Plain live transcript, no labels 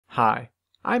Hi,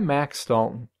 I'm Max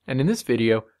Dalton, and in this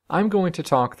video, I'm going to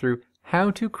talk through how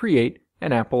to create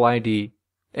an Apple ID.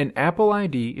 An Apple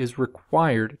ID is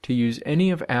required to use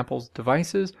any of Apple's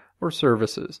devices or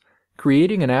services.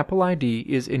 Creating an Apple ID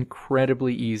is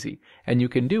incredibly easy, and you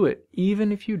can do it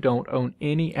even if you don't own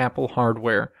any Apple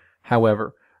hardware.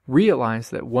 However,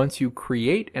 realize that once you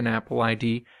create an Apple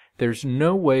ID, there's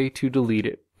no way to delete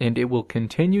it, and it will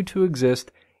continue to exist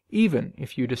even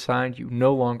if you decide you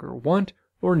no longer want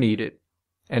or need it.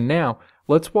 And now,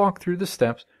 let's walk through the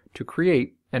steps to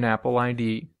create an Apple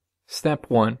ID. Step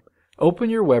 1. Open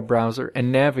your web browser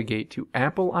and navigate to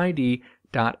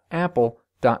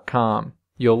appleid.apple.com.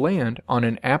 You'll land on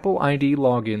an Apple ID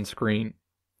login screen.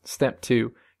 Step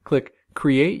 2. Click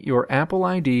Create Your Apple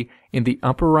ID in the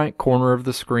upper right corner of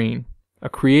the screen. A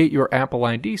Create Your Apple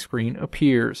ID screen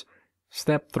appears.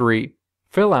 Step 3.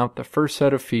 Fill out the first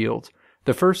set of fields.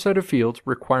 The first set of fields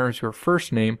requires your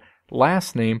first name,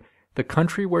 last name, the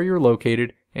country where you're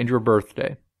located, and your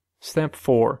birthday. Step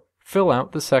 4. Fill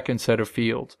out the second set of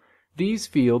fields. These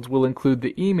fields will include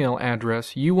the email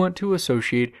address you want to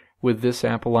associate with this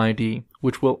Apple ID,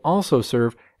 which will also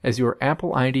serve as your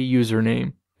Apple ID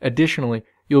username. Additionally,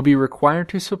 you'll be required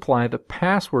to supply the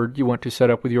password you want to set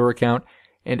up with your account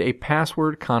and a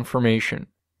password confirmation.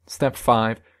 Step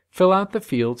 5. Fill out the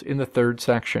fields in the third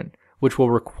section, which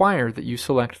will require that you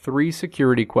select 3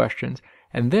 security questions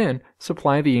and then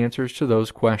supply the answers to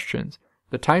those questions.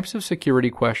 The types of security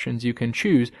questions you can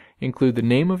choose include the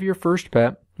name of your first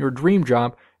pet, your dream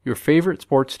job, your favorite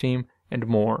sports team, and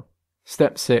more.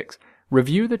 Step 6.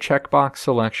 Review the checkbox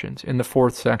selections in the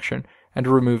fourth section and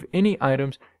remove any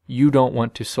items you don't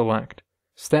want to select.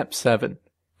 Step 7.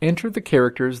 Enter the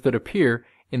characters that appear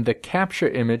in the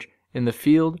CAPTCHA image in the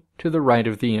field to the right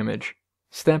of the image.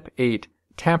 Step 8.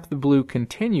 Tap the blue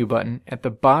Continue button at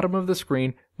the bottom of the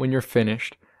screen when you're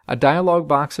finished. A dialog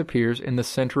box appears in the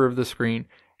center of the screen,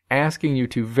 asking you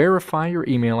to verify your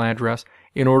email address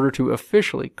in order to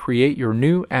officially create your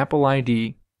new Apple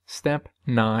ID. Step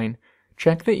 9.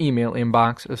 Check the email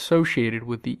inbox associated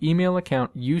with the email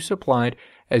account you supplied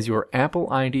as your Apple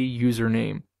ID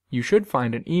username. You should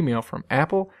find an email from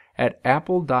Apple at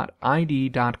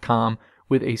apple.id.com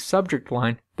with a subject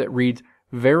line that reads,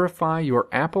 Verify your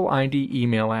Apple ID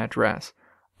email address.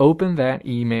 Open that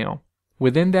email.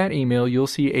 Within that email, you'll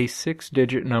see a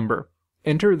 6-digit number.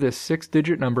 Enter this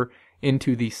 6-digit number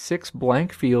into the 6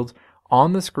 blank fields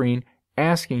on the screen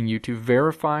asking you to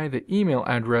verify the email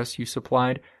address you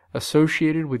supplied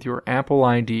associated with your Apple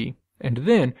ID, and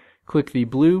then click the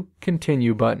blue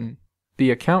Continue button.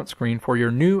 The account screen for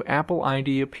your new Apple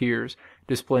ID appears,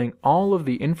 displaying all of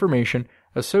the information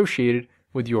associated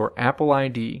with your Apple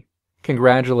ID.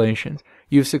 Congratulations!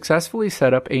 You've successfully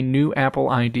set up a new Apple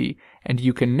ID, and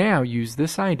you can now use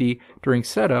this ID during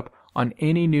setup on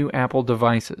any new Apple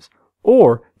devices,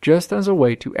 or just as a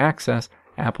way to access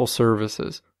Apple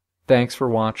services. Thanks for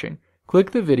watching.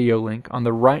 Click the video link on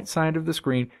the right side of the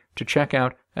screen to check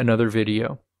out another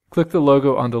video. Click the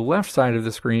logo on the left side of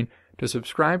the screen to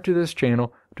subscribe to this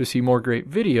channel to see more great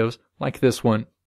videos like this one.